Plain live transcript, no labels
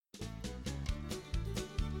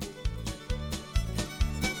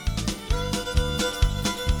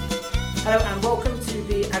Hello and welcome to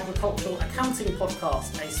the Agricultural Accounting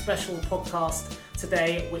Podcast, a special podcast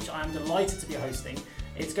today which I am delighted to be hosting.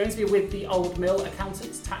 It's going to be with the Old Mill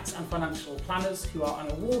Accountants, Tax and Financial Planners, who are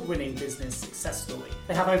an award-winning business success story.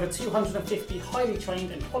 They have over 250 highly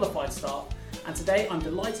trained and qualified staff, and today I'm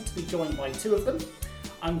delighted to be joined by two of them.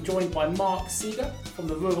 I'm joined by Mark Seeger from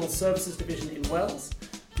the Rural Services Division in Wales.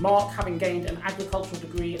 Mark, having gained an agricultural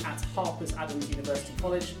degree at Harper's Adams University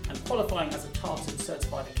College and qualifying as a Chartered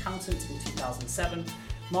Certified Accountant in 2007,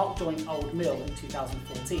 Mark joined Old Mill in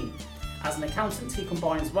 2014. As an accountant, he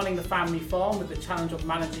combines running the family farm with the challenge of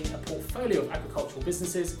managing a portfolio of agricultural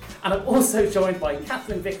businesses. And I'm also joined by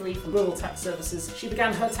Catherine Vickery from Rural Tax Services. She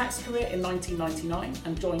began her tax career in 1999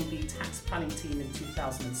 and joined the tax planning team in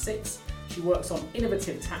 2006. She works on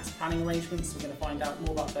innovative tax planning arrangements. We're going to find out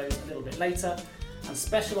more about those a little bit later, and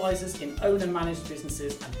specialises in owner-managed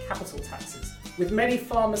businesses and capital taxes. With many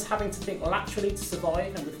farmers having to think laterally to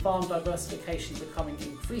survive and with farm diversification becoming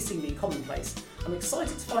increasingly commonplace, I'm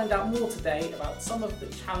excited to find out more today about some of the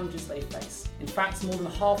challenges they face. In fact, more than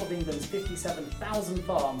half of England's 57,000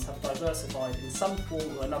 farms have diversified in some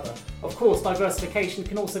form or another. Of course, diversification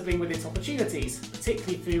can also bring with it opportunities,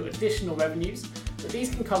 particularly through additional revenues, but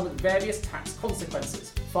these can come with various tax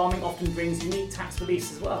consequences. Farming often brings unique tax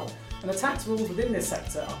reliefs as well, and the tax rules within this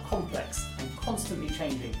sector are complex and constantly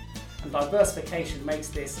changing, and diversification makes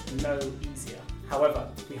this no easier. However,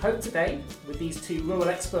 we hope today, with these two rural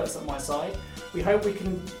experts at my side, we hope we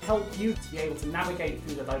can help you to be able to navigate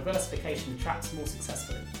through the diversification tracks more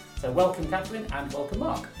successfully. So welcome Catherine and welcome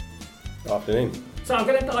Mark. Good afternoon. So I'm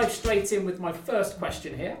going to dive straight in with my first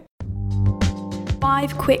question here.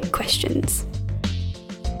 5 quick questions.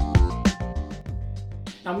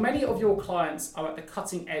 Now, many of your clients are at the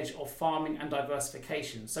cutting edge of farming and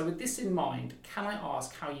diversification. So with this in mind, can I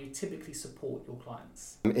ask how you typically support your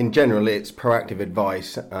clients? In general, it's proactive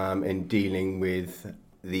advice in dealing with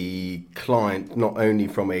the client, not only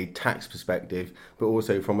from a tax perspective, but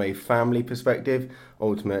also from a family perspective.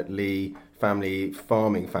 Ultimately,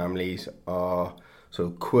 farming families are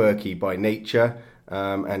sort of quirky by nature,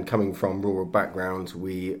 and coming from rural backgrounds,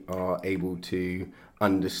 we are able to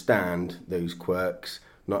understand those quirks,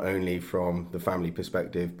 not only from the family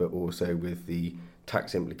perspective, but also with the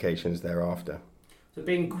tax implications thereafter. So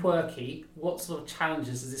being quirky, what sort of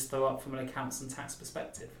challenges does this throw up from an accounts and tax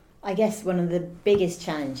perspective? I guess one of the biggest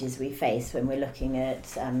challenges we face when we're looking at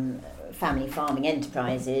family farming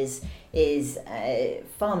enterprises is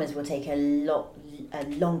farmers will take a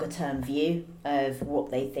longer term view of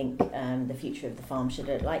what they think the future of the farm should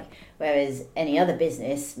look like, whereas any other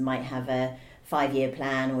business might have a 5-year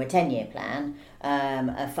plan or a 10-year plan.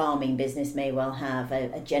 A farming business may well have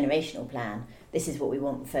a generational plan. This is what we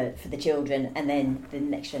want for the children and then the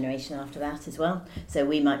next generation after that as well. So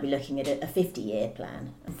we might be looking at a 50-year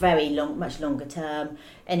plan, very long, much longer term.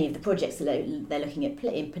 Any of the projects that they're looking at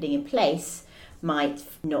putting in place might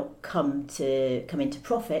not come into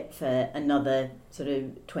profit for another sort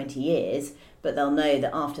of 20 years, but they'll know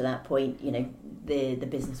that after that point, the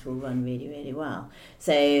business will run really, really well.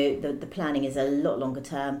 So the planning is a lot longer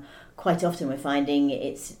term. Quite often we're finding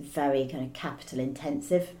it's very kind of capital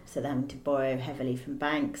intensive, so they're having to borrow heavily from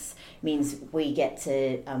banks. It means we get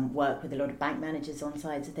to work with a lot of bank managers on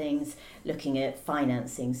sides of things, looking at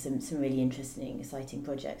financing some really interesting, exciting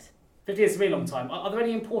projects. 50 years is a really long time. Are there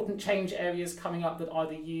any important change areas coming up that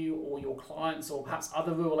either you or your clients or perhaps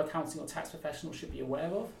other rural accounting or tax professionals should be aware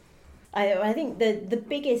of? I think the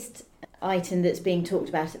biggest item that's being talked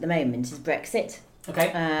about at the moment is Brexit.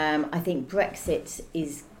 Okay. I think Brexit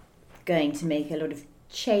is going to make a lot of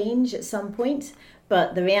change at some point,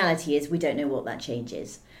 but the reality is we don't know what that change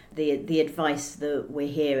is. The advice that we're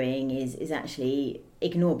hearing is actually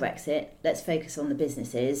ignore Brexit, let's focus on the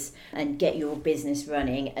businesses and get your business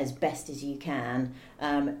running as best as you can.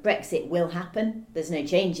 Brexit will happen, there's no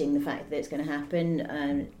changing the fact that it's going to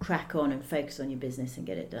happen. Crack on and focus on your business and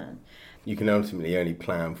get it done. You can ultimately only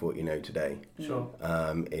plan for what you know today. Sure.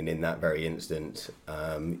 And in that very instance,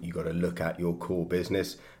 you've got to look at your core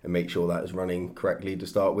business and make sure that is running correctly to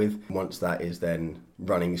start with. Once that is then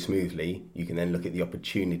running smoothly, you can then look at the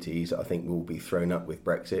opportunities that I think will be thrown up with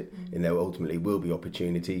Brexit, and there ultimately will be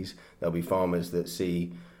opportunities. There'll be farmers that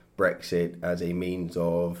see Brexit as a means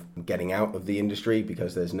of getting out of the industry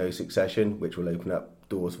because there's no succession, which will open up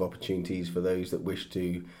doors of opportunities for those that wish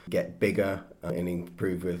to get bigger and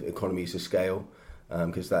improve with economies of scale,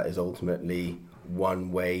 because that is ultimately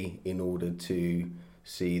one way in order to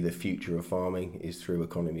see the future of farming is through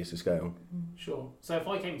economies of scale. Sure. So if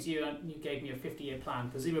I came to you and you gave me a 50-year plan,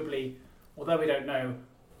 presumably, although we don't know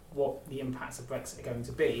what the impacts of Brexit are going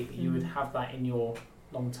to be, but you would have that in your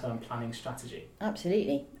long-term planning strategy.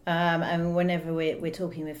 Absolutely. And whenever we're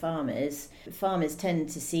talking with farmers tend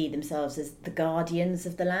to see themselves as the guardians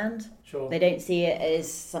of the land. Sure. They don't see it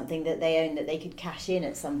as something that they own that they could cash in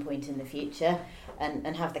at some point in the future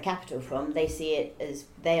and have the capital from. They see it as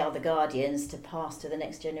they are the guardians to pass to the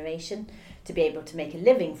next generation, to be able to make a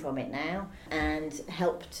living from it now and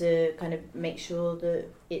help to kind of make sure that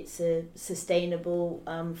it's a sustainable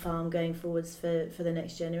farm going forwards for the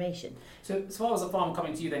next generation. So as far as a farmer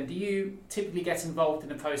coming to you then, do you typically get involved in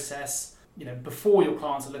the process, before your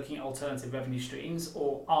clients are looking at alternative revenue streams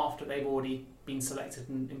or after they've already been selected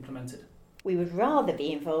and implemented? We would rather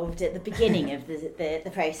be involved at the beginning of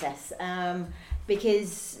the process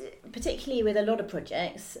because particularly with a lot of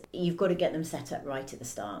projects, you've got to get them set up right at the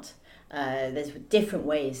start. There's different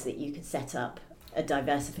ways that you could set up a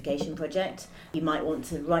diversification project. You might want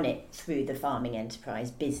to run it through the farming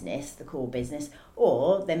enterprise business, the core business,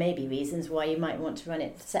 or there may be reasons why you might want to run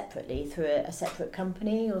it separately through a separate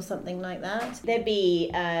company or something like that. There'd be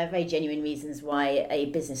very genuine reasons why a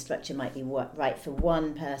business structure might be right for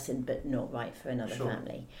one person but not right for another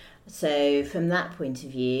family. So from that point of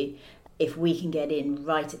view, if we can get in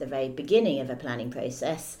right at the very beginning of a planning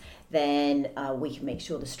process, then we can make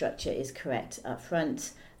sure the structure is correct up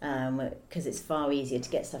front, because it's far easier to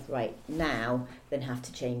get stuff right now than have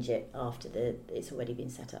to change it after it's already been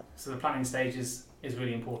set up. So the planning stage is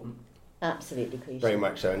really important. Absolutely crucial. Very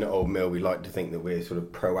much so. In Old Mill, we like to think that we're sort of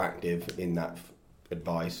proactive in that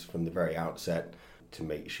advice from the very outset to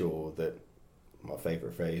make sure that, my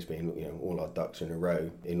favourite phrase being, all our ducks in a row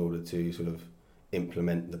in order to sort of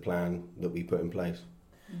implement the plan that we put in place.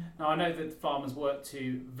 Now, I know that farmers work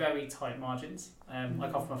to very tight margins. I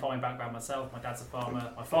come from a farming background myself. My dad's a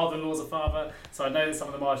farmer. My father-in-law's a farmer. So I know some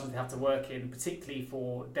of the margins they have to work in, particularly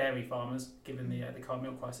for dairy farmers, given the current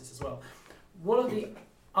milk crisis as well. What are the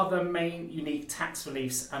other main unique tax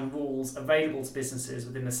reliefs and rules available to businesses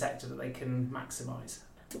within the sector that they can maximise?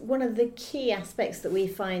 One of the key aspects that we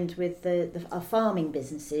find with our farming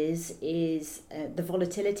businesses is the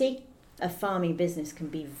volatility. A farming business can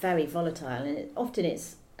be very volatile, and often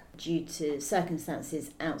it's due to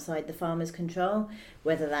circumstances outside the farmer's control,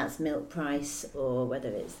 whether that's milk price or whether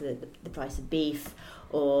it's the price of beef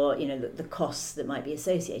or the costs that might be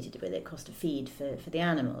associated with it, cost of feed for the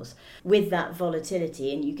animals. With that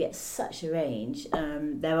volatility, and you get such a range,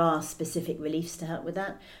 there are specific reliefs to help with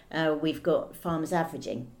that. We've got farmers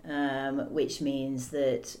averaging, which means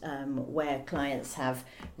that where clients have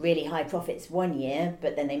really high profits one year,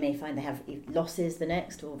 but then they may find they have losses the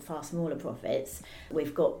next or far smaller profits,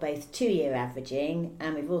 we've got both 2-year averaging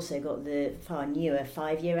and we've also got the far newer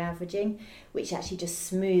 5-year averaging, which actually just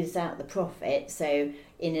smooths out the profit. So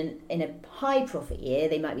in a high profit year,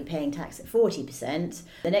 they might be paying tax at 40%.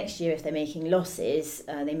 The next year, if they're making losses,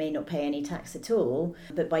 they may not pay any tax at all.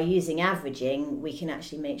 But by using averaging, we can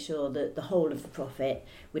actually make sure that the whole of the profit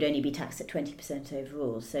would only be taxed at 20%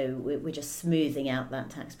 overall. So we're just smoothing out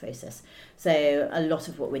that tax process. So a lot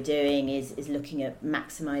of what we're doing is looking at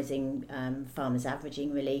maximising farmers'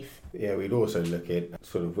 averaging relief. Yeah, we'd also look at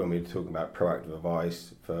sort of when we're talking about proactive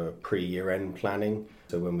advice for pre-year-end planning.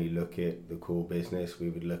 So when we look at the core business, we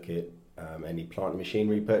would look at any plant and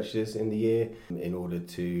machinery purchases in the year in order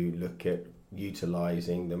to look at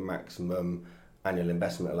utilising the maximum annual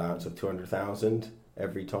investment allowance of 200,000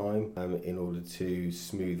 every time in order to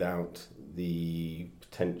smooth out the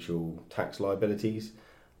potential tax liabilities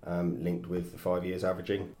linked with the 5 years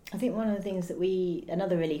averaging. I think one of the things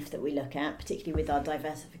another relief that we look at, particularly with our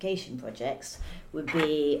diversification projects, would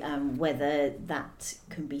be whether that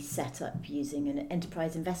can be set up using an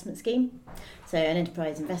enterprise investment scheme. So an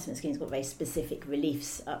enterprise investment scheme's got very specific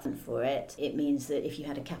reliefs up front for it. It means that if you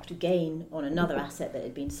had a capital gain on another asset that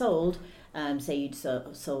had been sold, say you'd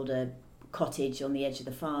sold a cottage on the edge of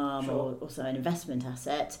the farm, or also an investment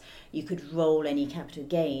asset, you could roll any capital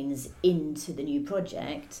gains into the new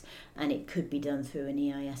project, and it could be done through an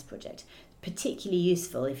EIS project. Particularly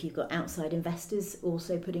useful if you've got outside investors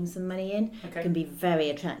also putting some money in. Okay. It can be very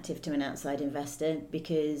attractive to an outside investor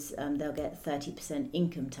because they'll get 30%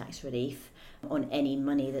 income tax relief on any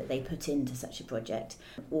money that they put into such a project.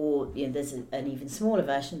 Or there's an even smaller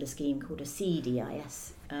version of the scheme called a seed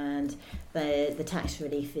EIS, and the tax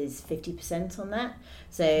relief is 50% on that.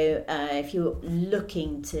 So if you're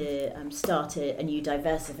looking to start a new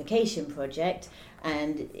diversification project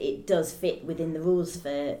and it does fit within the rules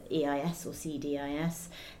for EIS or CDIS,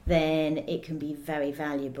 then it can be very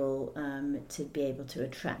valuable to be able to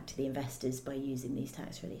attract the investors by using these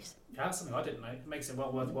tax reliefs. That's something I didn't know. It makes it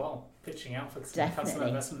well worthwhile pitching out for some Definitely. customer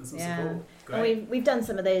investments and Yeah. support. And we've done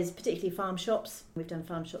some of those, particularly farm shops. We've done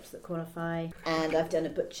farm shops that qualify, and I've done a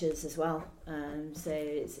butcher's as well. So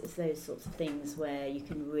it's those sorts of things where you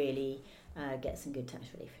can really get some good tax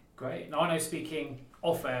relief. Great. Now, I know, speaking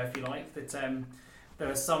off air, if you like, that there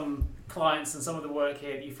are some clients and some of the work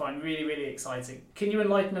here that you find really, really exciting. Can you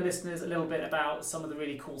enlighten the listeners a little bit about some of the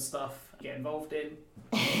really cool stuff you get involved in?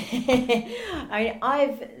 I mean,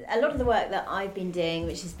 a lot of the work that I've been doing,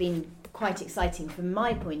 which has been quite exciting from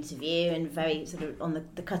my point of view and very sort of on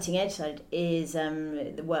the cutting edge side, is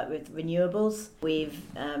the work with renewables.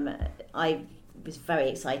 I was very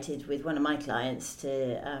excited with one of my clients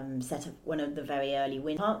to set up one of the very early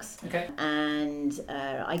wind parks. Okay. And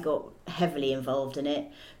I got heavily involved in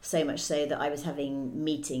it, so much so that I was having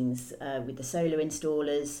meetings with the solar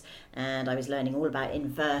installers, and I was learning all about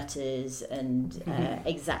inverters and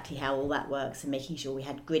exactly how all that works, and making sure we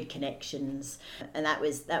had grid connections, and that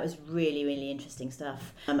was really, really interesting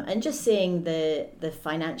stuff. And just seeing the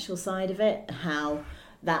financial side of it, how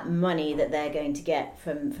that money that they're going to get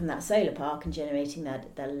from that solar park and generating that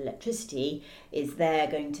electricity is they're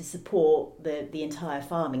going to support the entire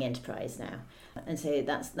farming enterprise now. And so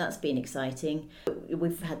that's been exciting.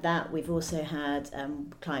 We've had that. We've also had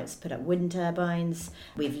clients put up wind turbines.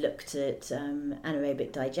 We've looked at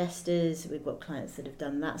anaerobic digesters. We've got clients that have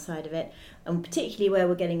done that side of it. And particularly where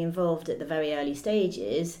we're getting involved at the very early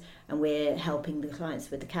stages, and we're helping the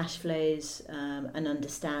clients with the cash flows and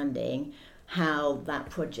understanding how that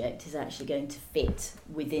project is actually going to fit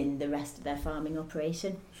within the rest of their farming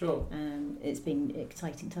operation. Sure. It's been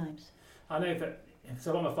exciting times. I know that,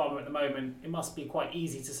 so I'm a farmer at the moment, it must be quite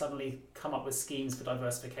easy to suddenly come up with schemes for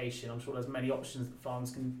diversification. I'm sure there's many options that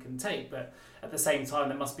farmers can take, but at the same time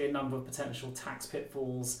there must be a number of potential tax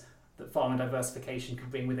pitfalls that farming diversification could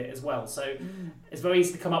bring with it as well. So it's very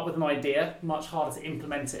easy to come up with an idea, much harder to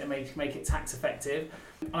implement it and make it tax effective.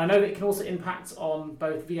 And I know that it can also impact on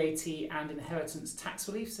both VAT and inheritance tax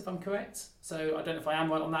reliefs, if I'm correct. So I don't know if I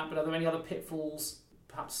am right on that, but are there any other pitfalls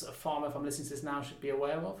perhaps a farmer, if I'm listening to this now, should be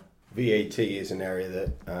aware of? VAT is an area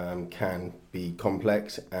that can be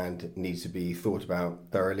complex and needs to be thought about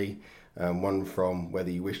thoroughly. One from whether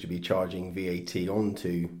you wish to be charging VAT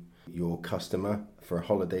onto your customer for a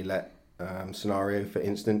holiday let scenario, for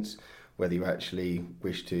instance, whether you actually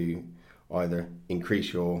wish to either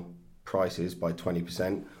increase your prices by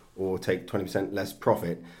 20% or take 20% less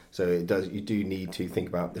profit. So you do need to think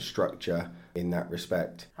about the structure in that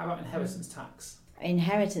respect. How about inheritance tax?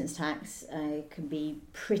 Inheritance tax can be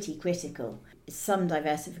pretty critical. Some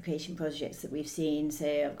diversification projects that we've seen, so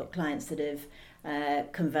I've got clients that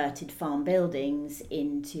have converted farm buildings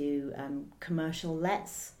into commercial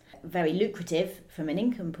lets. Very lucrative from an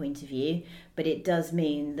income point of view, but it does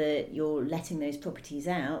mean that you're letting those properties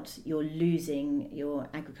out, you're losing your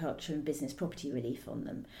agriculture and business property relief on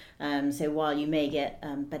them. So while you may get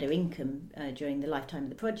better income during the lifetime of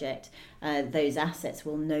the project, those assets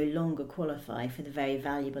will no longer qualify for the very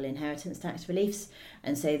valuable inheritance tax reliefs,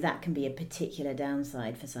 and so that can be a particular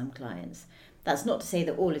downside for some clients. That's not to say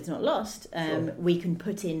that all is not lost. Sure. We can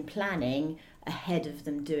put in planning ahead of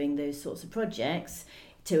them doing those sorts of projects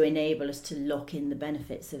to enable us to lock in the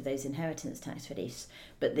benefits of those inheritance tax reliefs.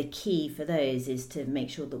 But the key for those is to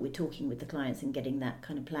make sure that we're talking with the clients and getting that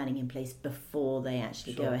kind of planning in place before they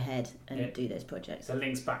actually Sure. go ahead and do those projects. So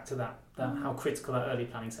links back to that how critical that early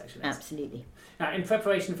planning section is. Absolutely. Now, in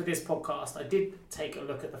preparation for this podcast, I did take a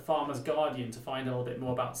look at the Farmer's Guardian to find a little bit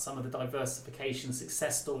more about some of the diversification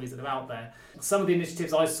success stories that are out there. Some of the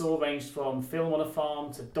initiatives I saw ranged from film on a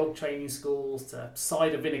farm to dog training schools to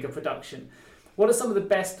cider vinegar production. What are some of the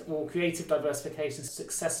best or creative diversification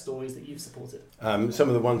success stories that you've supported? Some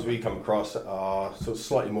of the ones we come across are sort of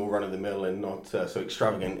slightly more run-of-the-mill and not so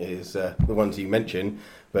extravagant as the ones you mentioned,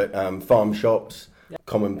 but farm shops,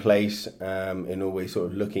 commonplace in always sort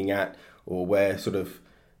of looking at or where sort of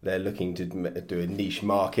they're looking to do a niche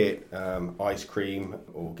market, ice cream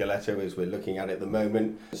or gelato as we're looking at the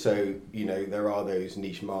moment. So, there are those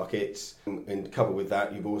niche markets. And coupled with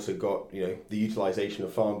that, you've also got, the utilisation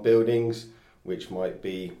of farm buildings, which might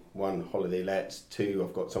be one, holiday lets, two,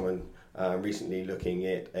 I've got someone recently looking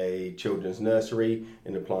at a children's nursery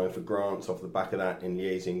and applying for grants off the back of that and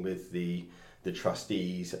liaising with the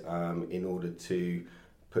trustees in order to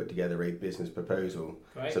put together a business proposal.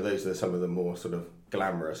 Right. So those are some of the more sort of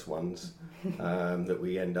glamorous ones that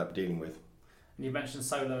we end up dealing with. And you mentioned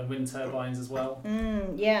solar and wind turbines as well.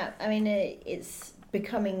 Yeah, I mean, it's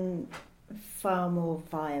becoming far more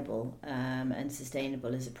viable and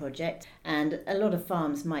sustainable as a project, and a lot of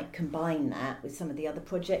farms might combine that with some of the other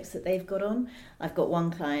projects that they've got on. I've got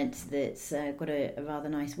one client that's got a rather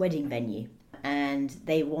nice wedding venue, and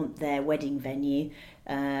they want their wedding venue,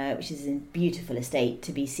 which is a beautiful estate,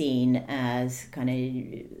 to be seen as kind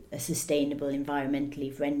of a sustainable,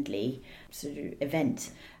 environmentally friendly sort of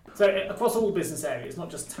event. So across all business areas, not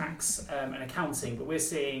just tax and accounting, but we're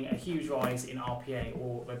seeing a huge rise in RPA,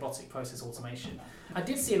 or robotic process automation. I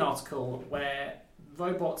did see an article where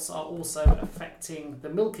robots are also affecting the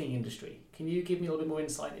milking industry. Can you give me a little bit more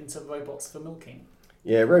insight into robots for milking?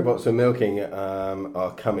 Yeah, robots for milking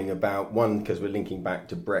are coming about, one, because we're linking back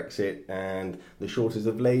to Brexit and the shortage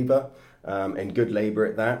of labour, and good labour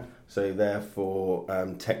at that. So therefore,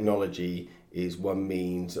 technology is one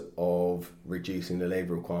means of reducing the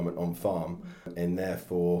labour requirement on farm, and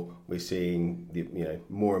therefore we're seeing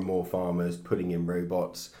more and more farmers putting in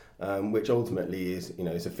robots, which ultimately is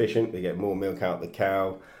efficient. They get more milk out the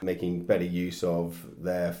cow, making better use of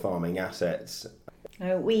their farming assets.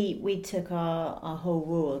 We took our whole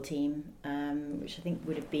rural team, which I think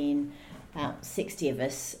would have been about 60 of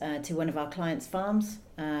us, to one of our clients' farms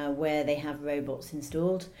where they have robots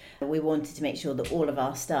installed. We wanted to make sure that all of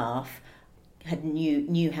our staff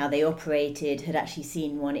knew how they operated, had actually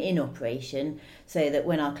seen one in operation, so that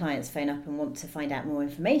when our clients phone up and want to find out more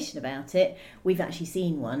information about it, we've actually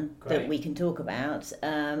seen one that we can talk about.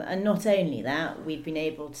 And not only that, we've been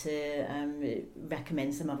able to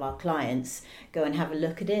recommend some of our clients go and have a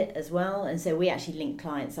look at it as well. And so we actually link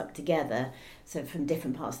clients up together, so from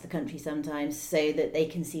different parts of the country sometimes, so that they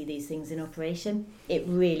can see these things in operation. It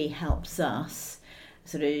really helps us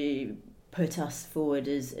sort of put us forward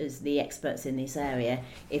as the experts in this area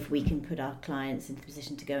if we can put our clients in the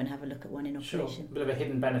position to go and have a look at one in operation. Sure, a bit of a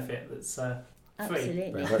hidden benefit that's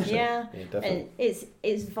absolutely free. yeah, definitely. And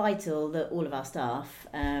it's vital that all of our staff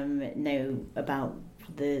know about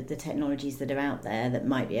the technologies that are out there that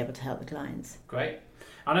might be able to help the clients. Great.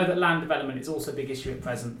 I know that land development is also a big issue at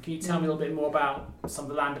present. Can you tell me a little bit more about some of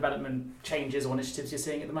the land development changes or initiatives you're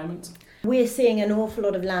seeing at the moment? We're seeing an awful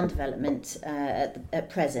lot of land development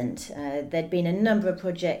at present. There'd been a number of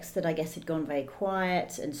projects that I guess had gone very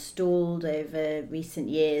quiet and stalled over recent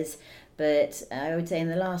years, but I would say in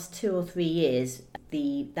the last 2 or 3 years,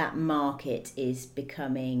 that market is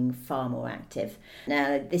becoming far more active.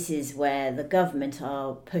 Now, this is where the government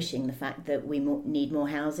are pushing the fact that we need more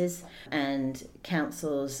houses, and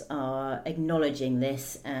councils are acknowledging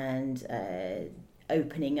this and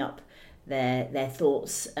opening up their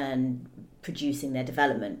thoughts and producing their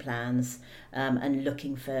development plans, and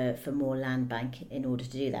looking for more land bank in order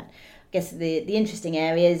to do that. I guess the interesting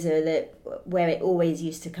areas are that where it always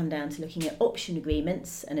used to come down to looking at option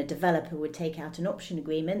agreements, and a developer would take out an option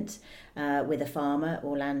agreement with a farmer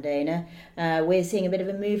or landowner. We're seeing a bit of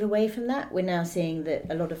a move away from that. We're now seeing that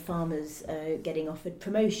a lot of farmers are getting offered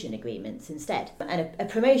promotion agreements instead. And a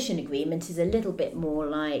promotion agreement is a little bit more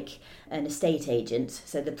like an estate agent.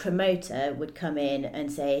 So the promoter would come in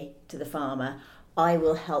and say to the farmer, I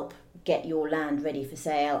will help get your land ready for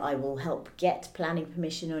sale, I will help get planning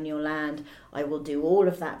permission on your land, I will do all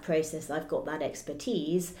of that process, I've got that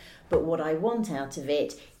expertise, but what I want out of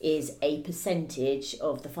it is a percentage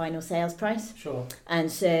of the final sales price. Sure.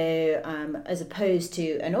 And so as opposed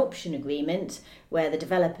to an option agreement where the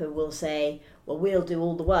developer will say, well, we'll do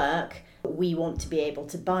all the work, but we want to be able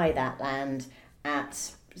to buy that land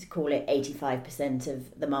at, call it 85%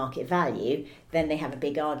 of the market value, then they have a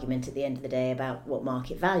big argument at the end of the day about what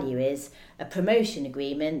market value is. A promotion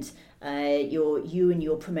agreement, you and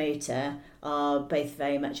your promoter are both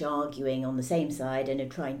very much arguing on the same side and are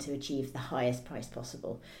trying to achieve the highest price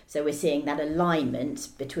possible. So we're seeing that alignment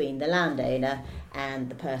between the landowner and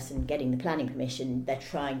the person getting the planning permission. They're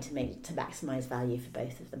trying to maximise value for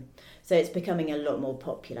both of them. So it's becoming a lot more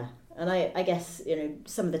popular. And I guess,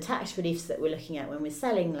 some of the tax reliefs that we're looking at when we're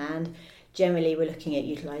selling land, generally we're looking at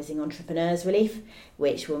utilising entrepreneurs relief,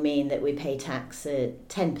 which will mean that we pay tax at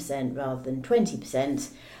 10% rather than 20%.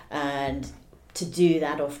 And to do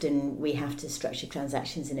that, often we have to structure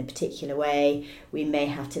transactions in a particular way. We may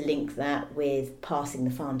have to link that with passing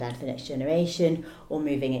the farm down to the next generation, or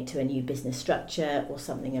moving it to a new business structure or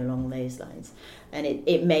something along those lines. And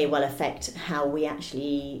it may well affect how we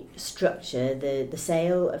actually structure the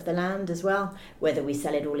sale of the land as well, whether we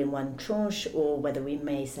sell it all in one tranche or whether we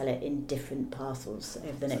may sell it in different parcels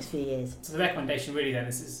over the next few years. So the recommendation really then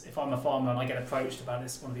is, if I'm a farmer and I get approached about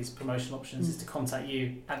one of these promotional options, is to contact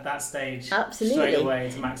you at that stage. Absolutely. Straight away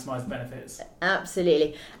to maximise the benefits.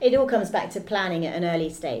 Absolutely. It all comes back to planning at an early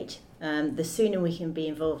stage. The sooner we can be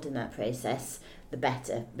involved in that process, the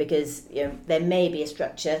better, because there may be a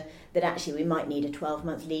structure that actually we might need a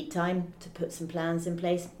 12-month lead time to put some plans in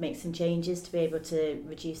place, make some changes to be able to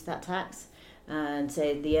reduce that tax. And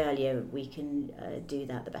so the earlier we can do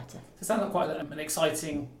that, the better. It sounds like quite an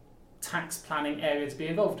exciting tax planning area to be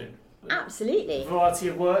involved in. Absolutely. Variety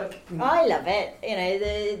of work. I love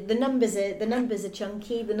it. The numbers are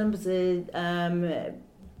chunky. The numbers are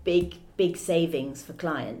big savings for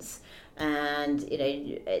clients. And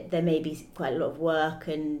there may be quite a lot of work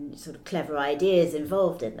and sort of clever ideas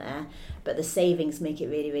involved in there, but the savings make it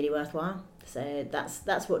really, really worthwhile. So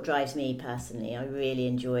that's what drives me personally. I really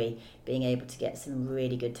enjoy being able to get some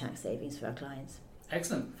really good tax savings for our clients.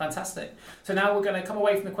 Excellent, fantastic. So now we're going to come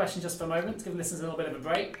away from the question just for a moment to give listeners a little bit of a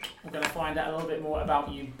break. We're going to find out a little bit more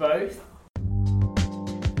about you both.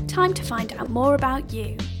 Time to find out more about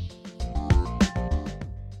you.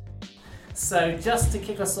 So just to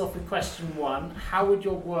kick us off with question 1, how would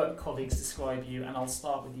your work colleagues describe you? And I'll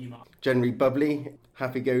start with you, Mark. Generally bubbly,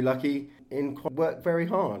 happy-go-lucky, work very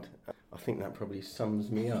hard. I think that probably sums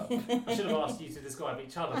me up. I should have asked you to describe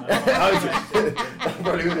each other. That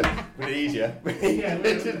probably would have been easier.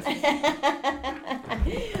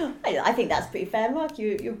 I think that's pretty fair, Mark.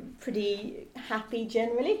 You're pretty happy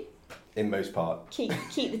generally. In most part. Keep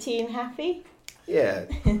the team happy. Yeah.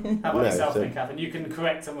 How about yourself then, Kath? And you can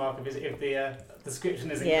correct a Mark if the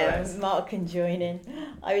description isn't correct. Yeah, Mark can join in.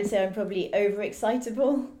 I would say I'm probably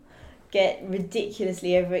overexcitable. Get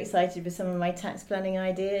ridiculously overexcited with some of my tax planning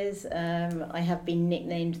ideas. I have been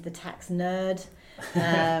nicknamed the tax nerd,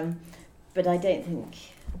 but I don't think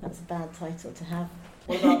that's a bad title to have.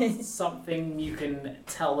 What about something you can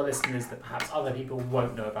tell the listeners that perhaps other people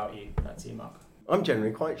won't know about you? That's you, Mark. I'm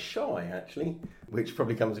generally quite shy, actually, which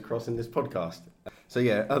probably comes across in this podcast. So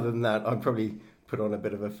yeah, other than that, I'd probably put on a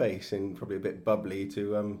bit of a face and probably a bit bubbly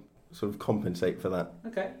to sort of compensate for that.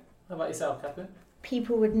 Okay. How about yourself, Catherine?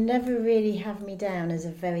 People would never really have me down as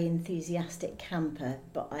a very enthusiastic camper,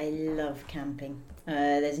 but I love camping.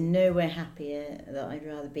 There's nowhere happier that I'd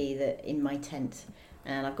rather be that in my tent.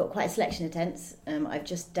 And I've got quite a selection of tents. I've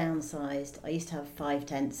just downsized. I used to have 5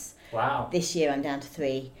 tents. Wow. This year I'm down to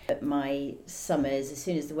 3. But my summers, as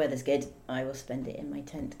soon as the weather's good, I will spend it in my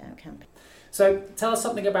tent out camping. So tell us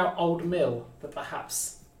something about Old Mill that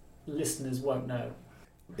perhaps listeners won't know.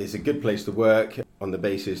 It's a good place to work on the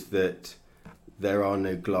basis that there are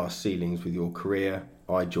no glass ceilings with your career.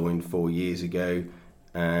 I joined 4 years ago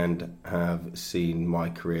and have seen my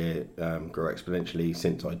career grow exponentially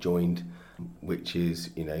since I joined, which is,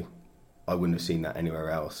 I wouldn't have seen that anywhere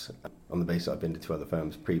else. On the basis I've been to 2 other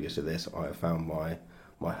firms previous to this, I have found my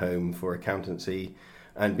home for accountancy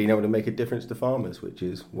and being able to make a difference to farmers, which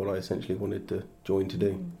is what I essentially wanted to join to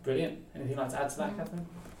do. Brilliant. Anything you'd like to add to that, Catherine?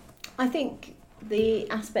 I think the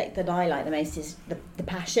aspect that I like the most is the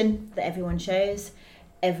passion that everyone shows.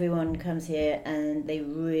 Everyone comes here and they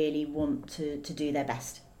really want to do their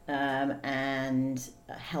best and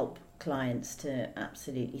help clients to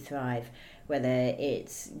absolutely thrive, whether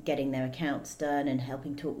it's getting their accounts done and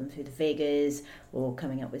helping talk them through the figures, or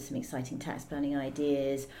coming up with some exciting tax planning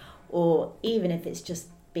ideas, or even if it's just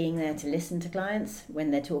being there to listen to clients when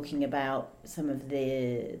they're talking about some of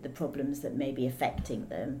the problems that may be affecting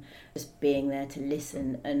them, just being there to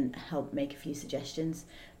listen and help make a few suggestions.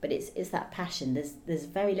 But it's that passion. There's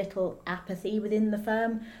very little apathy within the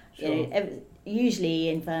firm. Sure. Usually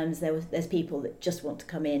in firms there's people that just want to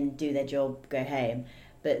come in, do their job, go home.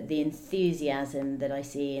 But the enthusiasm that I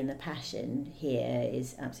see and the passion here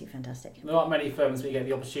is absolutely fantastic. There aren't many firms where you get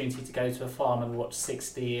the opportunity to go to a farm and watch take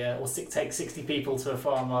 60 people to a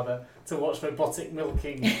farm rather, to watch robotic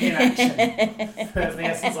milking in action. There's the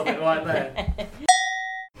essence of it right there.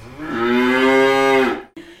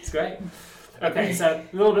 It's great. Okay, so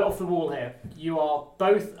a little bit off the wall here. You are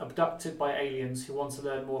both abducted by aliens who want to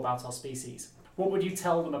learn more about our species. What would you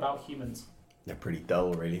tell them about humans? They're pretty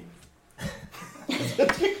dull, really.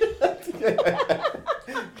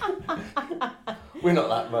 We're not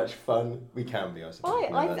that much fun. We can be, I suppose.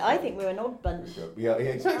 I think we're an odd bunch. Yeah,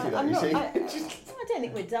 exactly that, you see. I don't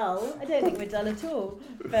think we're dull. I don't think we're dull at all.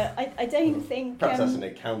 But I don't think... Perhaps that's an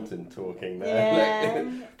accountant talking there.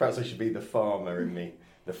 Yeah. Perhaps I should be the farmer in me.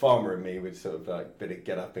 The farmer in me would sort of like a bit of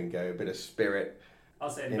get up and go, a bit of spirit.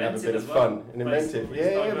 I'll say and have a inventive bit as of well. fun and inventive. Yeah,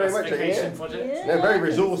 very much so. Diversification project. Yeah. No, very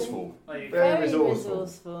resourceful. Very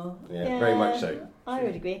resourceful. Yeah, very much so. I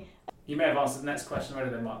would agree. You may have answered the next question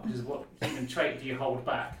already then, Mark, which is what human trait do you hold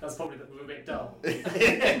back? That's probably a bit dull.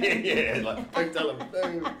 Yeah, like, don't tell them.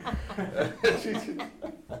 No.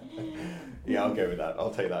 Yeah, I'll go with that.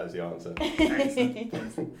 I'll take that as the answer.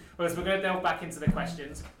 Excellent. Well, so we're going to delve back into the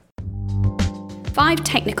questions. 5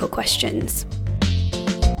 technical questions.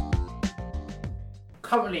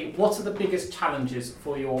 currently, what are the biggest challenges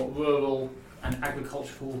for your rural and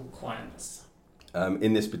agricultural clients?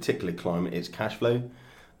 In this particular climate, it's cash flow.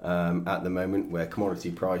 At the moment, where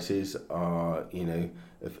commodity prices are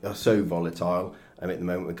so volatile. At the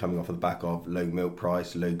moment, we're coming off of the back of low milk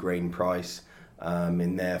price, low grain price,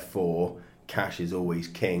 and therefore cash is always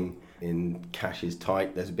king. And cash is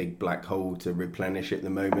tight. There's a big black hole to replenish at the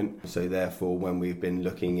moment. So therefore, when we've been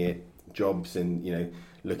looking at jobs and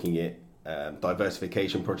looking at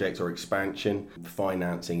diversification projects or expansion,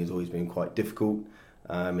 financing has always been quite difficult.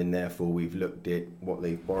 And therefore we've looked at what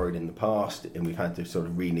they've borrowed in the past, and we've had to sort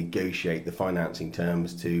of renegotiate the financing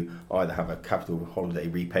terms to either have a capital holiday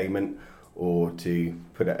repayment or to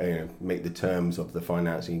make the terms of the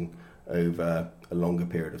financing over a longer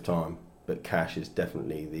period of time. But cash is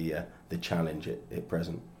definitely the challenge at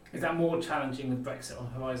present. Is that more challenging with Brexit on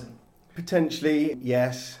the horizon? Potentially,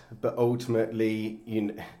 yes, but ultimately,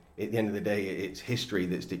 at the end of the day, it's history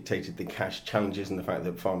that's dictated the cash challenges and the fact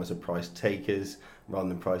that farmers are price takers rather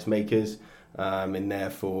than price makers, and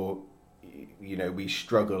therefore, we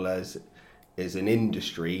struggle as an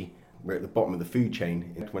industry. We're at the bottom of the food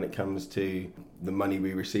chain when it comes to the money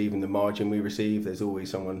we receive and the margin we receive. There's always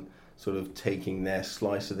someone sort of taking their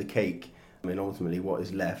slice of the cake, and ultimately, what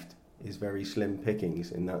is left is very slim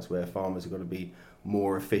pickings, and that's where farmers have got to be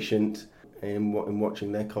more efficient in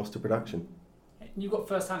watching their cost of production. You've got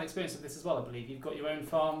first-hand experience of this as well, I believe. You've got your own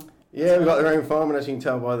farm. Yeah, we've got our own farm, and as you can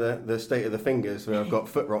tell by the state of the fingers, I've got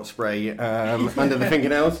foot rot spray under the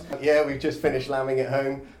fingernails. Yeah, we've just finished lambing at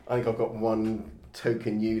home. I think I've got one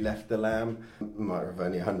token ewe left to lamb. Might have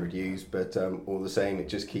only 100 ewes, but all the same, it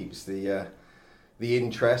just keeps the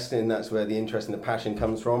interest, and that's where the interest and the passion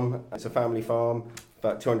comes from. It's a family farm,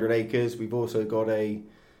 about 200 acres. We've also got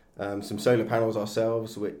some solar panels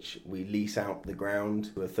ourselves, which we lease out the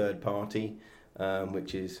ground to a third party.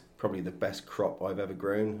 Which is probably the best crop I've ever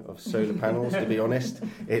grown of solar panels, to be honest,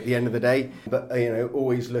 at the end of the day. But,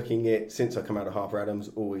 always looking at, since I come out of Harper Adams,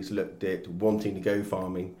 always looked at wanting to go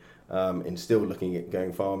farming and still looking at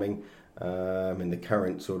going farming. And the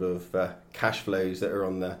current sort of cash flows that are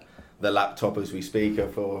on the laptop as we speak are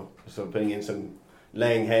for sort of putting in some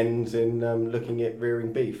laying hens and looking at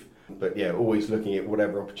rearing beef. But yeah, always looking at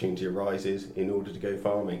whatever opportunity arises in order to go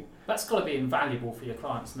farming. That's got to be invaluable for your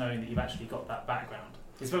clients, knowing that you've actually got that background.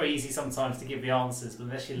 It's very easy sometimes to give the answers, but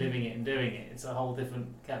unless you're living it and doing it, it's a whole different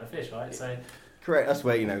kettle of fish, right? So, correct. That's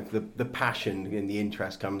where the passion and the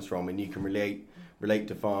interest comes from, and you can relate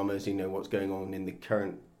to farmers. What's going on in the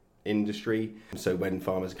current industry. So when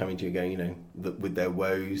farmers are coming to you, going, with their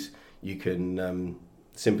woes, you can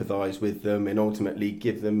sympathise with them and ultimately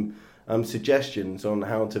give them suggestions on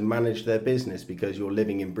how to manage their business, because you're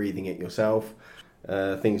living and breathing it yourself.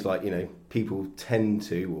 Things like, people tend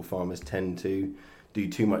to, or farmers tend to, do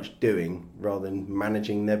too much doing rather than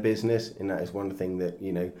managing their business, and that is one thing that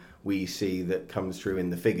we see that comes through in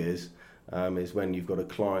the figures. Is when you've got a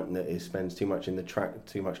client that spends too much time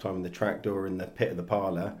in the tractor or in the pit of the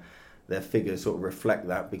parlour, their figures sort of reflect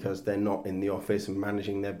that, because they're not in the office and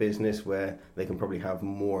managing their business, where they can probably have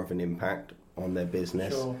more of an impact on their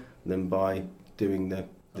business than by doing the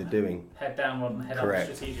doing. Head down rather than head Correct.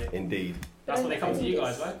 up strategic. Indeed. That's what they come to you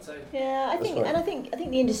guys, right? So. Yeah, I think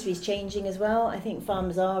the industry's changing as well. I think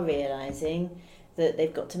farmers are realising that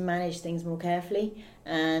they've got to manage things more carefully,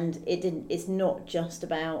 and it's not just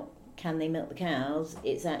about can they milk the cows,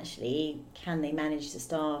 it's actually can they manage the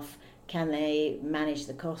staff, can they manage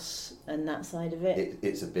the costs and that side of it.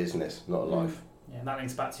 It's a business, not a life. Yeah, and that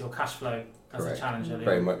links back to your cash flow as Correct. a challenge earlier.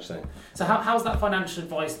 Very much so. So how's that financial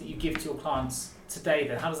advice that you give to your clients today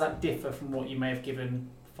then? How does that differ from what you may have given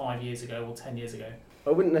 5 years ago or 10 years ago? I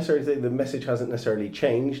wouldn't necessarily say the message hasn't necessarily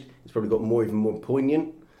changed. It's probably got even more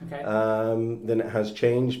poignant than it has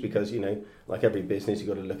changed, because, like every business, you've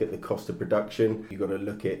got to look at the cost of production. You've got to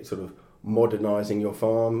look at sort of modernising your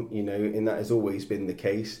farm, and that has always been the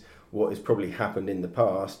case. What has probably happened in the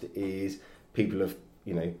past is people have,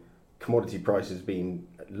 commodity prices been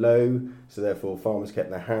low, so therefore farmers kept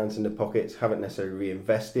their hands in their pockets, haven't necessarily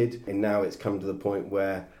reinvested, and now it's come to the point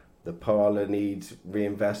where the parlour needs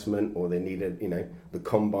reinvestment, or they need the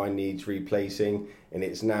combine needs replacing, and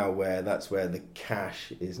it's now that's where the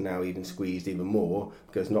cash is now even squeezed even more,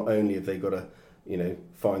 because not only have they got to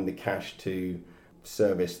find the cash to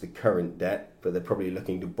service the current debt, but they're probably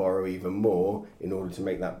looking to borrow even more in order to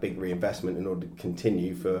make that big reinvestment in order to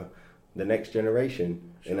continue for the next generation.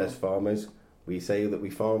 Sure. And as farmers, we say that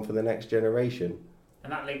we farm for the next generation.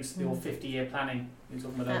 And that links to your 50-year planning you're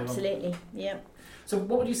talking about. Absolutely, yeah. So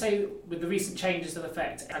what would you say with the recent changes that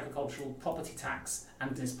affect agricultural property tax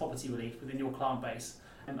and this property relief within your client base?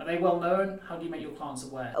 Are they well known? How do you make your clients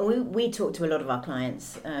aware? We talk to a lot of our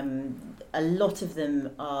clients. A lot of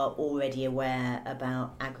them are already aware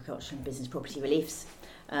about agriculture and business property reliefs.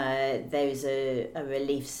 Those are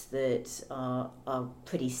reliefs that are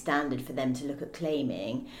pretty standard for them to look at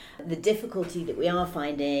claiming. The difficulty that we are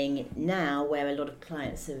finding now, where a lot of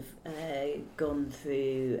clients have gone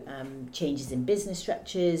through changes in business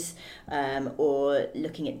structures or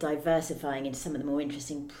looking at diversifying into some of the more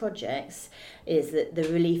interesting projects, is that the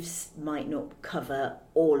reliefs might not cover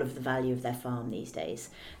all of the value of their farm these days,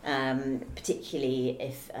 particularly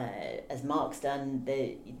if, as Mark's done,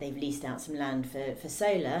 they've leased out some land for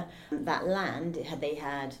solar. That land, had they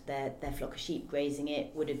had their flock of sheep grazing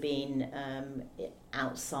it, would have been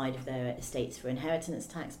outside of their estates for inheritance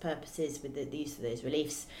tax purposes with the use of those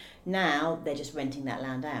reliefs. Now they're just renting that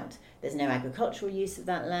land out. There's no agricultural use of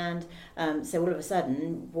that land, so all of a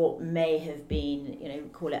sudden what may have been,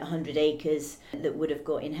 call it 100 acres that would have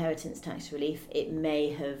got inheritance tax relief, it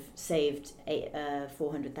may have saved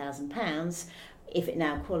 £400,000. If it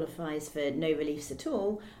now qualifies for no reliefs at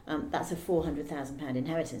all, that's a £400,000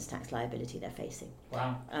 inheritance tax liability they're facing.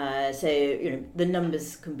 Wow. So the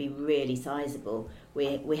numbers can be really sizable.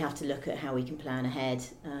 We have to look at how we can plan ahead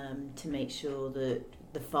to make sure that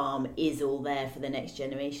the farm is all there for the next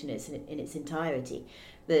generation in its entirety.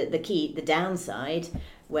 The downside,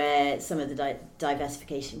 where some of the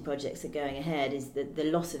diversification projects are going ahead, is that the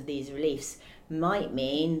loss of these reliefs might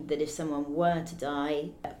mean that if someone were to die,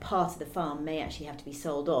 part of the farm may actually have to be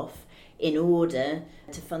sold off in order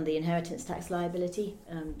to fund the inheritance tax liability.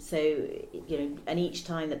 And each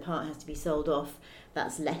time that part has to be sold off,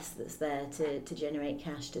 that's less that's there to generate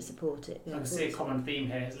cash to support it. I can see a common theme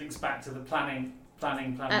here. It links back to the planning.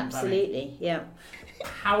 Absolutely, yeah.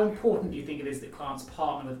 How important do you think it is that clients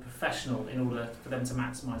partner with a professional in order for them to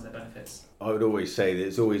maximise their benefits? I would always say that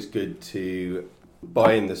it's always good to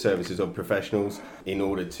buy in the services of professionals in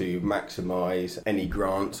order to maximise any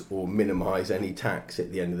grant or minimise any tax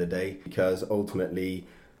at the end of the day, because ultimately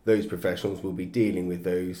those professionals will be dealing with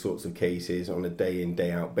those sorts of cases on a day in,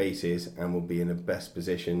 day out basis and will be in the best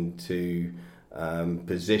position to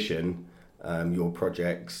position your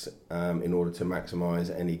projects in order to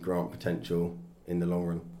maximise any grant potential in the long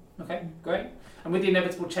run. Okay, great. And with the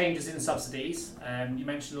inevitable changes in subsidies, you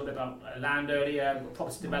mentioned a little bit about land earlier, we've got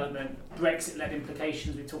property development, Brexit-led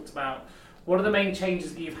implications we talked about. What are the main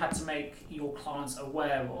changes that you've had to make your clients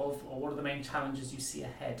aware of, or what are the main challenges you see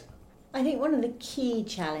ahead? I think one of the key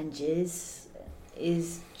challenges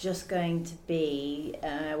is just going to be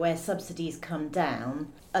where subsidies come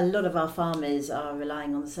down. A lot of our farmers are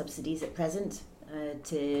relying on the subsidies at present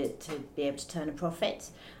to be able to turn a profit.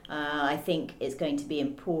 I think it's going to be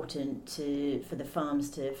important for the farms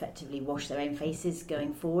to effectively wash their own faces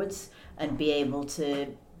going forwards and be able to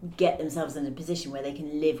get themselves in a position where they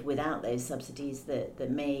can live without those subsidies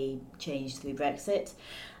that may change through Brexit.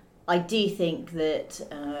 I do think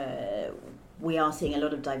that we are seeing a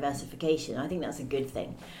lot of diversification. I think that's a good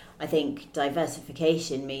thing. I think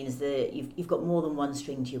diversification means that you've got more than one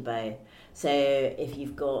string to your bow. So if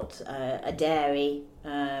you've got a dairy,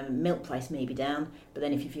 milk price may be down, but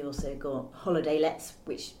then if you've also got holiday lets,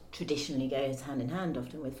 which traditionally goes hand in hand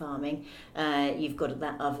often with farming, you've got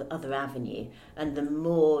that other avenue. And the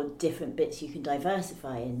more different bits you can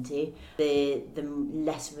diversify into, the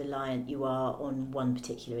less reliant you are on one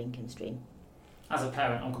particular income stream. As a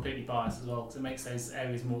parent, I'm completely biased as well, because it makes those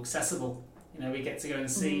areas more accessible. We get to go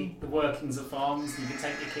and see the workings of farms, and you can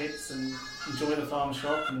take your kids and enjoy the farm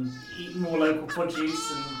shop and eat more local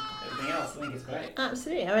produce and everything else. I think it's great.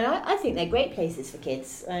 Absolutely. I mean, I think they're great places for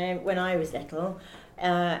kids. When I was little,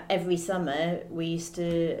 every summer we used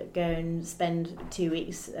to go and spend 2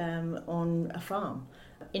 weeks on a farm.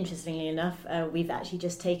 Interestingly enough, we've actually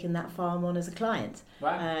just taken that farm on as a client.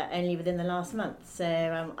 Wow. Only within the last month.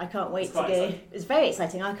 So I can't wait to go. Exciting. It's very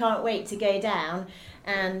exciting. I can't wait to go down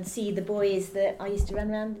and see the boys that I used to run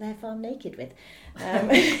around their farm naked with.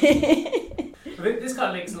 This kind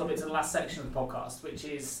of links a little bit to the last section of the podcast, which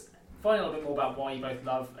is finding a little bit more about why you both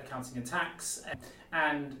love accounting and tax,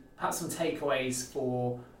 and perhaps some takeaways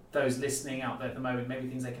for those listening out there at the moment, maybe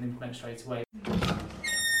things they can implement straight away.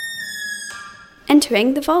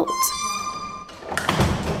 Entering the vault.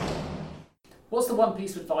 What's the one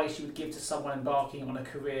piece of advice you would give to someone embarking on a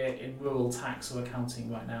career in rural tax or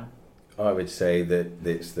accounting right now? I would say that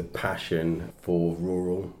it's the passion for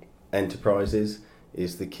rural enterprises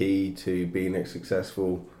is the key to being a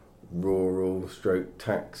successful rural stroke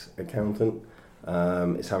tax accountant.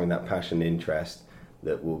 It's having that passion and interest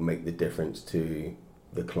that will make the difference to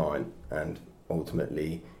the client, and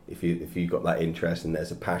ultimately if you've got that interest and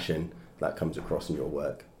there's a passion, that comes across in your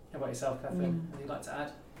work. How about yourself, Catherine? Anything you'd like to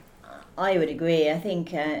add? I would agree. I think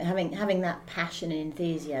having that passion and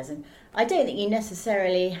enthusiasm, I don't think you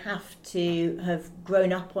necessarily have to have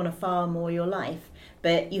grown up on a farm all your life,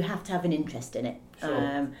 but you have to have an interest in it.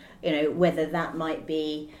 Sure. Whether that might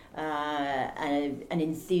be an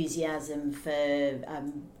enthusiasm for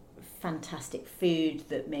fantastic food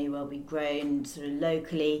that may well be grown sort of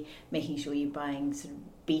locally, making sure you're buying sort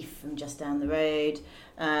of beef from just down the road.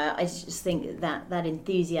 I just think that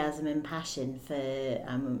enthusiasm and passion for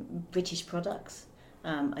British products,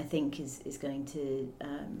 I think is going to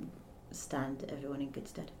stand everyone in good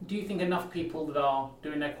stead. Do you think enough people that are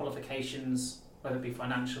doing their qualifications, whether it be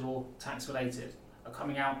financial or tax related, are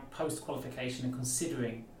coming out post-qualification and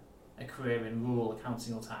considering a career in rural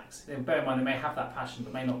accounting or tax? Bear in mind they may have that passion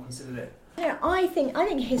but may not consider it. Yeah, I think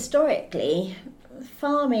historically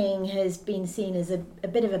farming has been seen as a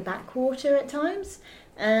bit of a backwater at times,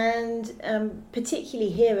 and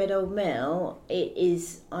particularly here at Old Mill it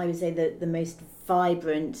is, I would say, the most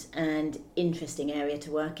vibrant and interesting area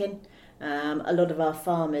to work in. A lot of our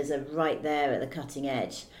farmers are right there at the cutting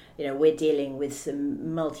edge. We're dealing with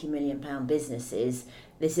some multi-million-pound businesses.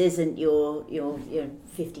 This isn't your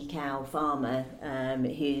 50-cow farmer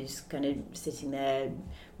who's kind of sitting there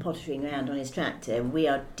pottering around on his tractor. We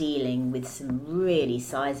are dealing with some really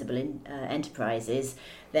sizable enterprises.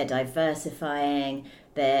 They're diversifying,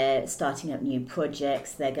 they're starting up new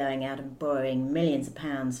projects, they're going out and borrowing millions of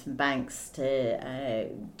pounds from banks to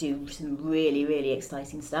do some really, really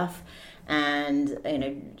exciting stuff.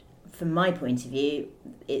 And, from my point of view,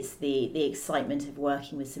 it's the excitement of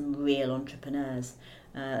working with some real entrepreneurs.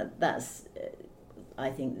 That's, I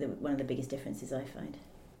think, one of the biggest differences I find.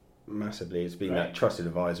 Massively. It's been that trusted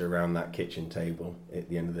advisor around that kitchen table at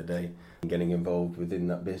the end of the day, getting involved within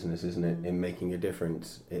that business, isn't it, in making a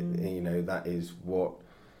difference. That is what,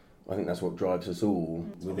 I think that's what drives us all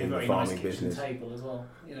within the farming nice business. Table as well,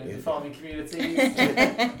 the farming community.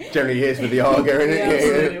 Generally is with the Arga,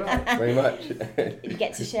 isn't it? Right. Very much. You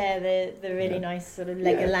get to share the really nice sort of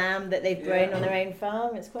leg of lamb that they've grown on their own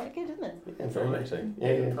farm. It's quite good, isn't it? Yeah, very much so.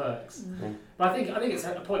 Perks. But I think it's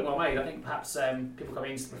a point well made. I think perhaps people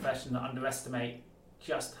coming into the profession that underestimate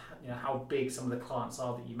just how big some of the clients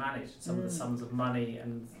are that you manage, some of the sums of money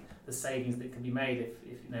and the savings that can be made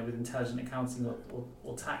if with intelligent accounting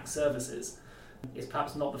or tax services. It's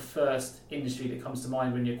perhaps not the first industry that comes to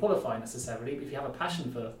mind when you're qualifying necessarily, but if you have a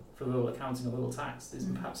passion for rural accounting or rural tax, it's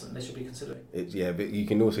perhaps something they should be considering. But you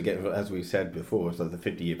can also get, as we said before, it's like the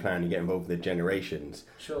 50-year plan, you get involved with the generations.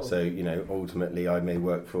 Sure. So, ultimately I may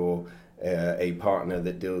work for a partner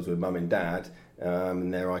that deals with mum and dad,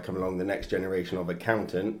 and there I come along, the next generation of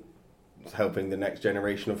accountant, helping the next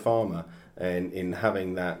generation of farmer. And in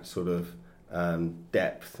having that sort of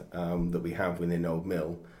depth that we have within Old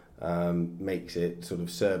Mill, makes it sort of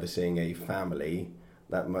servicing a family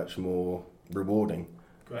that much more rewarding.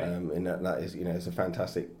 Great. And that is, it's a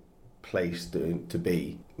fantastic place to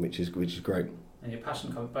be, which is great. And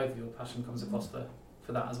both of your passion comes across for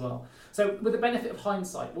that as well. So with the benefit of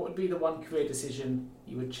hindsight, what would be the one career decision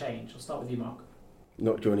you would change? I'll start with you, Mark.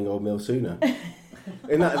 Not joining Old Mill sooner.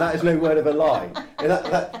 And that is no word of a lie. And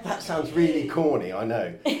that sounds really corny, I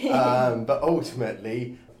know. But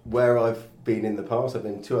ultimately, where I've been in the past, I've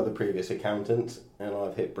been 2 other previous accountants, and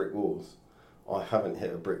I've hit brick walls. I haven't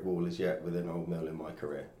hit a brick wall as yet with an Old Mill in my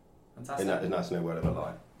career. Fantastic. And that's no word of a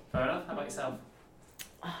lie. Fair enough. How about yourself?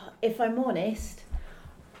 If I'm honest,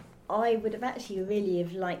 I would have actually really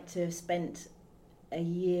have liked to have spent a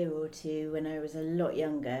year or 2 when I was a lot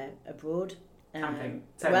younger abroad. Camping.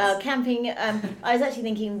 Camping. I was actually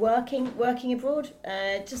thinking working abroad,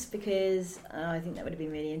 just because I think that would have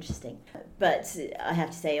been really interesting. But I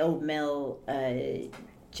have to say, Old Mill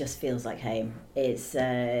just feels like home. It's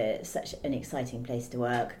such an exciting place to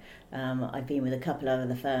work. I've been with a couple of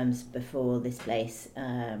other firms before this place,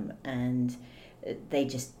 and they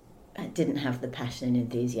just didn't have the passion and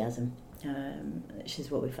enthusiasm, which is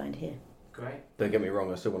what we find here. Great. Don't get me wrong,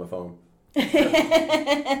 I still want to farm. True.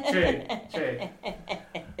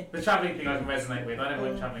 The travelling thing I can resonate with. I never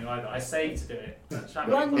went travelling either. I saved to do it.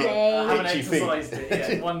 One day. I haven't exercised it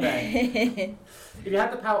yet. One day. If you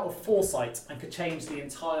had the power of foresight and could change the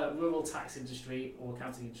entire rural tax industry or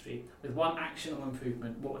accounting industry with one action or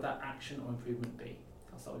improvement, what would that action or improvement be?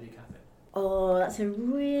 I'll start with you, Catherine. Oh, that's a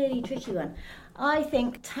really tricky one. I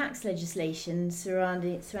think tax legislation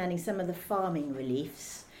surrounding some of the farming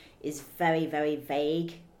reliefs is very, very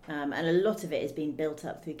vague. And a lot of it has been built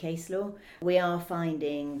up through case law. We are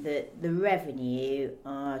finding that the revenue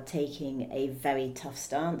are taking a very tough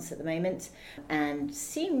stance at the moment and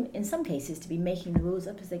seem in some cases to be making the rules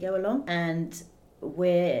up as they go along. And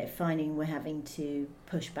we're finding we're having to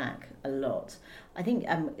push back a lot. I think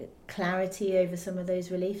clarity over some of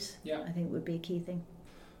those reliefs, I think would be a key thing.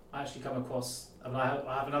 I actually come across, I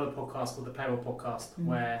have another podcast called the Payroll Podcast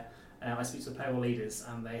where I speak to payroll leaders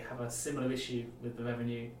and they have a similar issue with the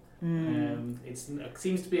revenue. It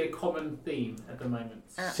seems to be a common theme at the moment.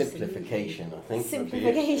 Absolutely. Simplification, I think.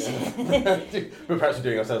 Simplification. We're perhaps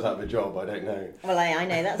doing ourselves out of a job, I don't know. Well, I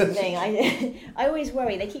know, that's the thing. I always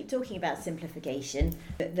worry, they keep talking about simplification,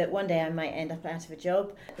 that one day I might end up out of a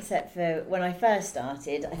job. Except for when I first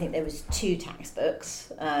started, I think there was 2 tax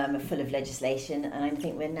books full of legislation, and I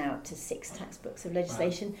think we're now up to 6 tax books of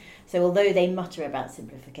legislation. Wow. So although they mutter about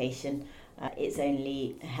simplification, it's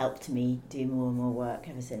only helped me do more and more work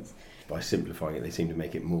ever since. By simplifying it, they seem to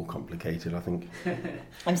make it more complicated, I think.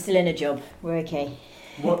 I'm still in a job. We're okay.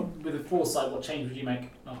 With the foresight, what change would you make?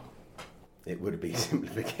 It would be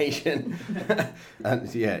simplification.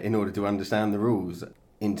 And in order to understand the rules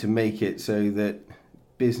and to make it so that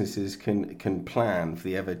businesses can plan for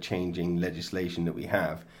the ever-changing legislation that we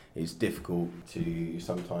have. It's difficult to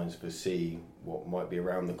sometimes foresee what might be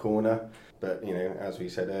around the corner, but as we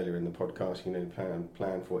said earlier in the podcast,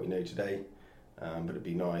 plan for what you know today. But it'd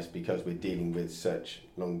be nice, because we're dealing with such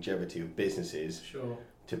longevity of businesses,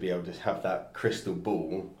 to be able to have that crystal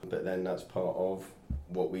ball. But then that's part of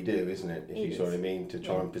what we do, isn't it? If you see what I mean, to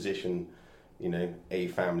try and position, a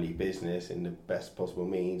family business in the best possible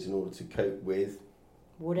means in order to cope with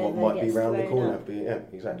whatever what might be around the corner. Up. But yeah,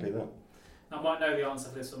 exactly that. I might know the answer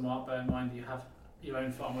for this one, Mark. Bear in mind that you have your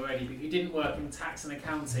own farm already. But if you didn't work in tax and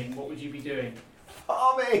accounting, what would you be doing?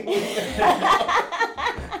 Farming.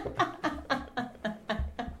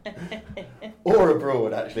 Or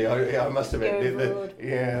abroad, actually. I must admit.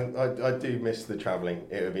 I do miss the travelling.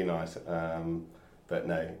 It would be nice. But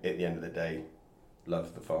no, at the end of the day,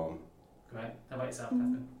 love the farm. Great. How about yourself,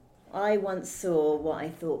 Catherine? I once saw what I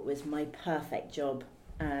thought was my perfect job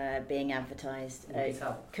being advertised.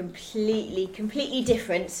 Completely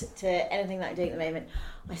different to anything that I'm doing at the moment.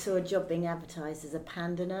 I saw a job being advertised as a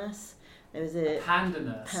panda nurse. There was a panda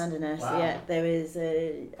nurse. Panda nurse, wow. Yeah. There was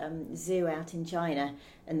a zoo out in China,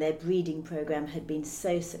 and their breeding program had been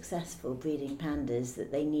so successful breeding pandas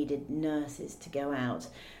that they needed nurses to go out,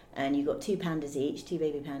 and you got 2 pandas each, 2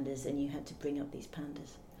 baby pandas, and you had to bring up these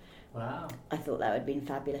pandas. Wow. I thought that would have been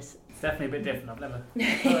fabulous. It's definitely a bit different. I've never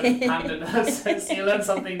heard of panda nurses, so you learn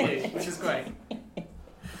something new, which is great.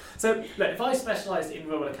 So, look, if I specialised in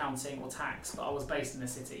rural accounting or tax, but I was based in a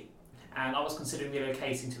city, and I was considering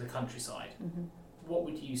relocating to the countryside, what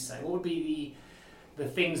would you say? What would be the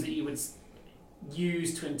things that you would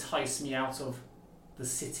use to entice me out of the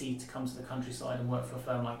city to come to the countryside and work for a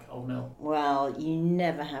firm like Old Mill? Well, you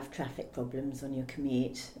never have traffic problems on your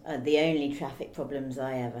commute. The only traffic problems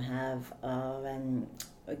I ever have are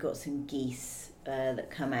I've got some geese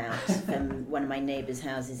that come out from one of my neighbours'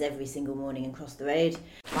 houses every single morning and cross the road.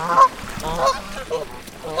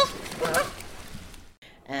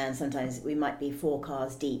 And sometimes we might be 4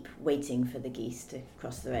 cars deep waiting for the geese to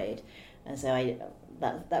cross the road. And so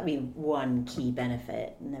that'd be one key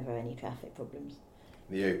benefit, never any traffic problems.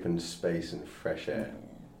 The open space and fresh air,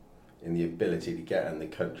 and the ability to get on the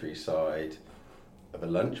countryside of a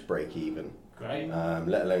lunch break even. Great.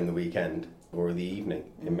 Let alone the weekend or the evening,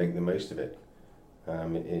 and make the most of it.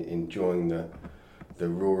 Enjoying the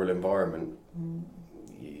rural environment.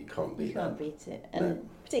 You can't beat that. You can't beat it. And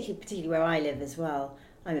particularly where I live as well,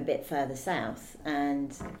 I'm a bit further south,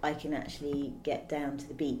 and I can actually get down to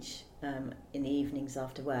the beach in the evenings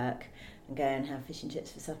after work and go and have fish and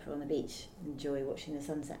chips for supper on the beach. Enjoy watching the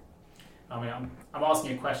sunset. I mean, I'm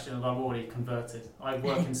asking a question that I've already converted. I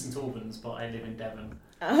work in St Albans, but I live in Devon.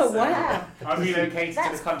 Oh, so wow. I relocated to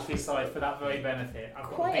the countryside for that very benefit. I've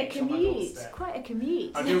got quite a commute. Quite a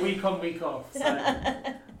commute. I do week on, week off. So,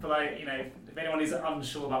 but if anyone is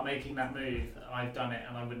unsure about making that move, I've done it,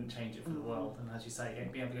 and I wouldn't change it for the world. And as you say,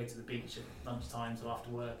 being able to go to the beach at lunchtimes or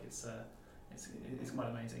after work, it's quite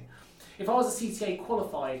amazing. If I was a CTA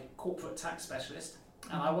qualified corporate tax specialist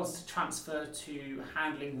and I wanted to transfer to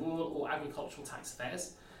handling rural or agricultural tax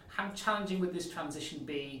affairs, how challenging would this transition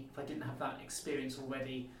be if I didn't have that experience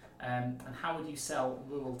already, and how would you sell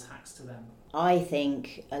rural tax to them? I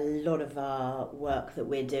think a lot of our work that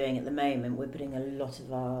we're doing at the moment, we're putting a lot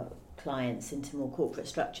of our clients into more corporate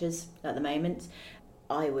structures at the moment.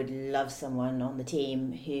 I would love someone on the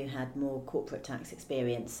team who had more corporate tax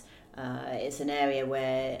experience. It's an area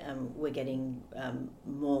where we're getting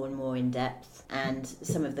more and more in depth, and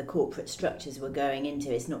some of the corporate structures we're going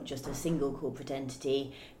into, it's not just a single corporate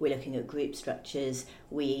entity, we're looking at group structures.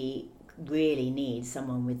 We really need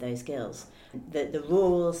someone with those skills. The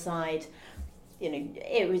rural side,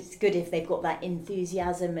 it was good if they've got that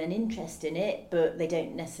enthusiasm and interest in it, but they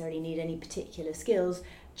don't necessarily need any particular skills,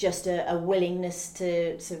 just a willingness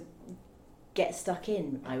to get stuck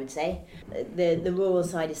in, I would say. The rural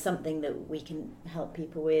side is something that we can help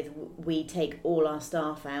people with. We take all our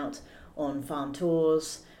staff out on farm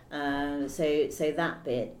tours, so that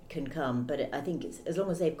bit can come, but I think it's, as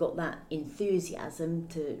long as they've got that enthusiasm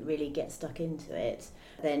to really get stuck into it,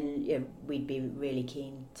 then we'd be really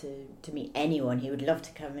keen to meet anyone who would love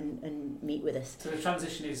to come and meet with us. So the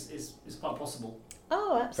transition is quite possible?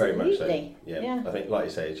 Oh, absolutely. Very much so. Yeah. I think, like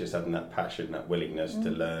you say, it's just having that passion, that willingness to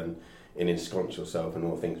learn and ensconce yourself in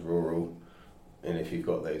all things rural, and if you've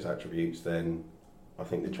got those attributes, then I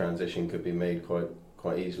think the transition could be made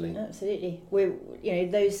quite easily. Absolutely.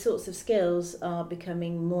 Those sorts of skills are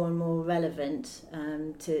becoming more and more relevant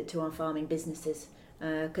to our farming businesses,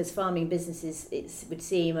 because farming businesses, it would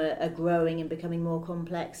seem, are growing and becoming more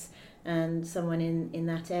complex, and someone in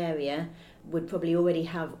that area would probably already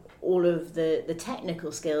have all of the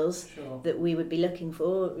technical skills that we would be looking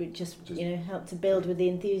for. It would just help to build with the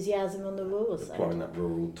enthusiasm on the rural side. Applying that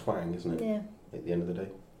rural twang, isn't it? Yeah. At the end of the day.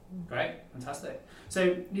 Great, fantastic.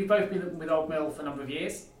 So you've both been with Old Mill for a number of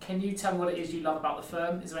years. Can you tell me what it is you love about the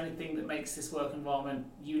firm? Is there anything that makes this work environment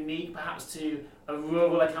unique, perhaps to a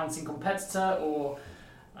rural accounting competitor, or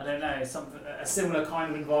I don't know, a similar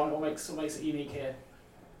kind of environment? What makes it unique here?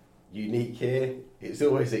 Unique here. It's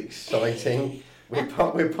always exciting. We're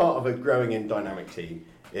part of a growing and dynamic team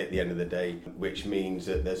at the end of the day, which means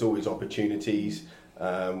that there's always opportunities.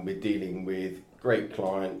 We're dealing with great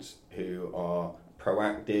clients who are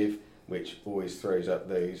proactive, which always throws up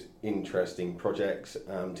those interesting projects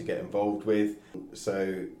to get involved with.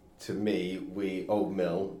 So to me, Old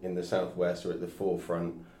Mill in the southwest are at the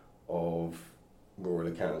forefront of rural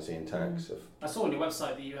accountancy and tax. I saw on your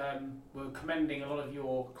website that you were commending a lot of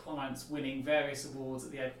your clients winning various awards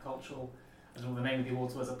at the agricultural, I don't know what the name of the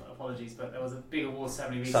awards was, apologies, but there was a big awards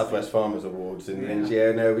ceremony recently. Southwest Farmers Awards and things.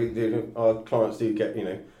 Our clients do get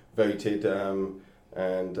voted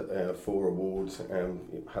and 4 awards.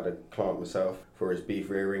 Had a client myself for his beef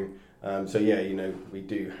rearing. We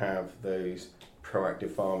do have those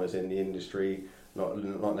proactive farmers in the industry, not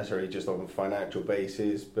necessarily just on a financial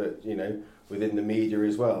basis, but within the media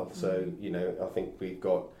as well. So I think we've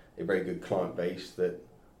got a very good client base that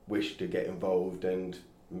wish to get involved and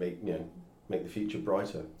make the future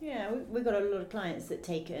brighter. Yeah, we've got a lot of clients that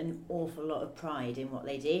take an awful lot of pride in what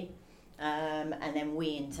they do, and then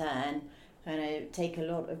we in turn take a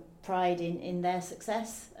lot of pride in their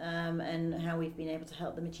success and how we've been able to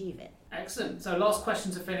help them achieve it. Excellent. So last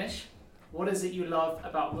question to finish. What is it you love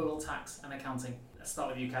about rural tax and accounting? Let's start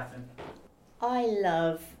with you, Catherine. I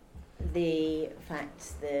love the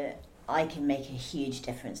fact that I can make a huge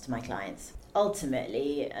difference to my clients.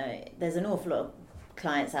 Ultimately, there's an awful lot of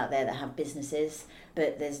clients out there that have businesses,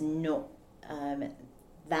 but there's not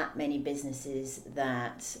that many businesses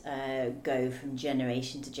that go from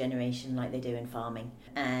generation to generation like they do in farming.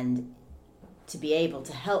 And to be able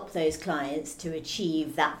to help those clients to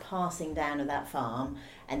achieve that passing down of that farm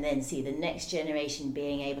and then see the next generation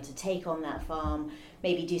being able to take on that farm,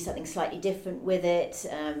 maybe do something slightly different with it,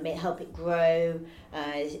 help it grow,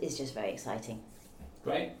 is just very exciting.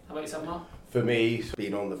 Great. How about yourself, Mark? For me,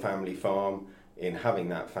 being on the family farm, in having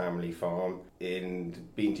that family farm, in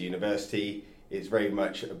being to university, it's very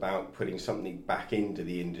much about putting something back into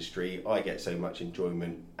the industry. I get so much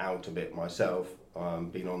enjoyment out of it myself,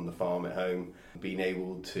 being on the farm at home, being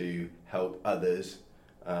able to help others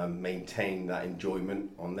maintain that enjoyment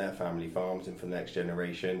on their family farms and for the next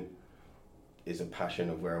generation is a passion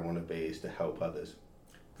of where I want to be, is to help others.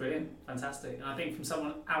 Brilliant, fantastic. And I think from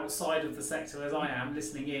someone outside of the sector as I am,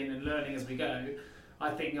 listening in and learning as we go,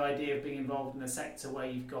 I think the idea of being involved in a sector where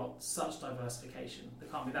you've got such diversification, there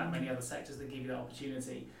can't be that many other sectors that give you that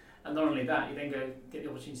opportunity. And not only that, you then go get the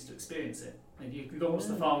opportunity to experience it. If you launch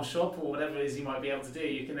the farm shop or whatever it is you might be able to do,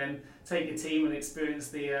 you can then take your team and experience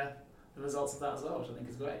the results of that as well, which I think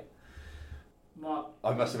is great. Mark?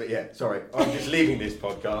 I must admit, sorry, I'm just leaving this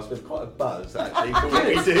podcast with quite a buzz actually for what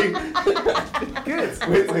we do.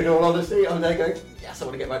 Good. With all honesty, I'm there going, yes, I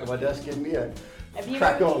want to get back to my desk and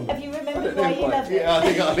crack on. Have you remembered why you love it? Yeah,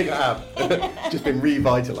 I think I have. Just been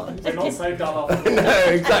revitalised. We're not so dull off. No,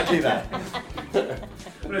 exactly that.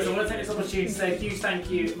 Listen, I want to take this opportunity to say a huge thank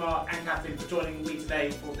you, Mark and Catherine, for joining me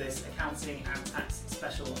today for this accounting and tax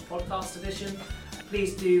special podcast edition.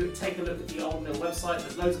 Please do take a look at the Old Mill website.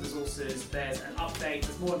 There's loads of resources. There's an update.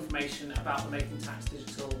 There's more information about the Making Tax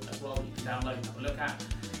Digital as well that you can download and have a look at.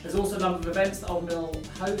 There's also a number of events that Old Mill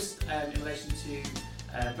host in relation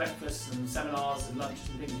to breakfasts and seminars and lunches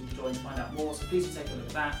and things you can join to find out more. So please do take a look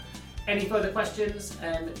at that. Any further questions,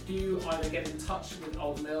 do either get in touch with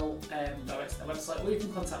Old Mill direct to their website, or you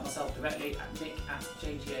can contact myself directly at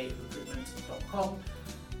nick@jgarecruitment.com.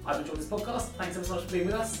 I've enjoyed this podcast. Thanks ever so much for being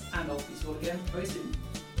with us, and I'll speak to you all again very soon.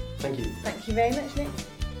 Thank you. Thank you very much, Nick.